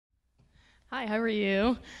Hi, how are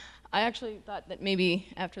you? I actually thought that maybe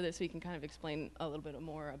after this we can kind of explain a little bit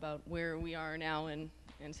more about where we are now and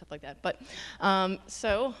stuff like that. But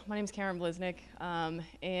so my name's Karin Bliznik,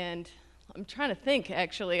 and I'm trying to think,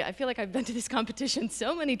 actually. I feel like I've been to this competition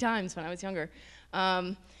so many times when I was younger.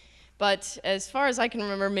 But as far as I can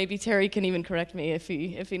remember, maybe Terry can even correct me if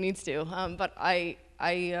he needs to. But I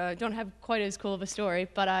don't have quite as cool of a story,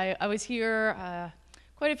 but I was here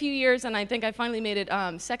quite a few years, and I think I finally made it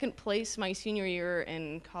second place my senior year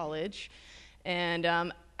in college.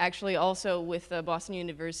 And actually also with the Boston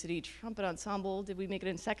University Trumpet Ensemble, did we make it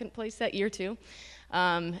in second place that year too?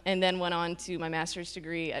 And then went on to my master's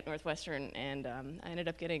degree at Northwestern, and I ended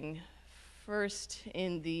up getting first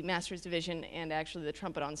in the master's division, and actually the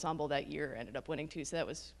trumpet ensemble that year ended up winning too, so that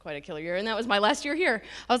was quite a killer year, and that was my last year here.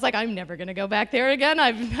 I was like, I'm never gonna go back there again.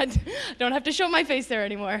 I don't have to show my face there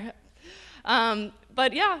anymore.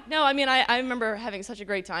 But yeah, no, I mean, I remember having such a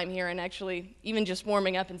great time here, and actually even just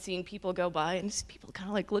warming up and seeing people go by and just people kind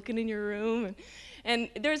of like looking in your room, and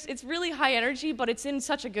it's really high energy, but it's in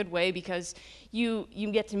such a good way because you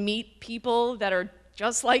get to meet people that are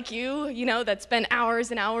just like you know, that spend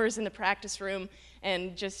hours and hours in the practice room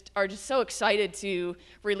and are just so excited to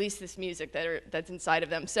release this music that's inside of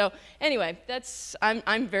them. So anyway,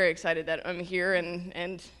 I'm very excited that I'm here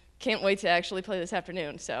and can't wait to actually play this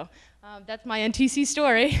afternoon. So that's my NTC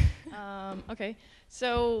story. Okay,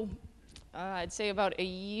 so I'd say about a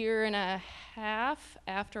year and a half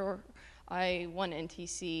after I won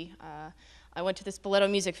NTC, I went to the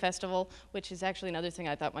Spoleto Music Festival, which is actually another thing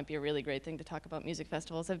I thought might be a really great thing to talk about music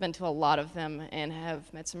festivals. I've been to a lot of them and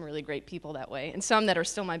have met some really great people that way, and some that are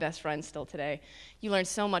still my best friends still today. You learn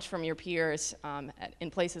so much from your peers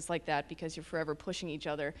in places like that because you're forever pushing each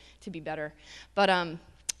other to be better. But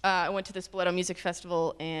I went to the Spoleto Music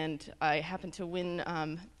Festival, and I happened to win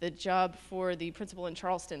the job for the principal in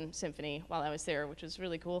Charleston Symphony while I was there, which was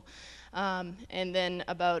really cool. And then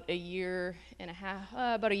about a year and a half,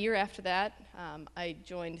 about a year after that, I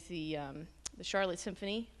joined the Charlotte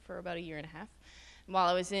Symphony for about a year and a half. While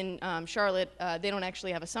I was in Charlotte, they don't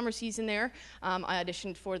actually have a summer season there. I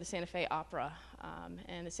auditioned for the Santa Fe Opera,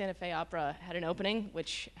 and the Santa Fe Opera had an opening,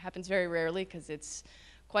 which happens very rarely because it's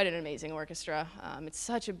quite an amazing orchestra. It's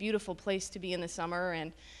such a beautiful place to be in the summer,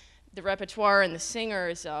 and the repertoire and the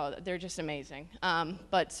singers, they're just amazing.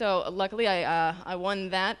 But so luckily I won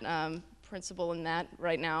that, principal in that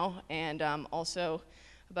right now, and also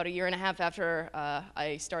about a year and a half after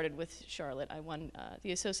I started with Charlotte, I won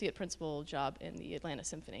the associate principal job in the Atlanta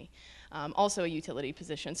Symphony. Also a utility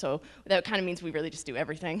position, so that kind of means we really just do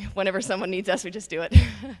everything. Whenever someone needs us, we just do it.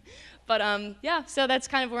 But yeah, so that's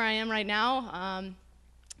kind of where I am right now.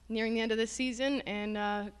 Nearing the end of this season and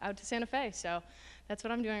out to Santa Fe. So that's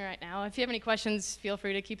what I'm doing right now. If you have any questions, feel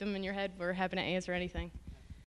free to keep them in your head. We're happy to answer anything.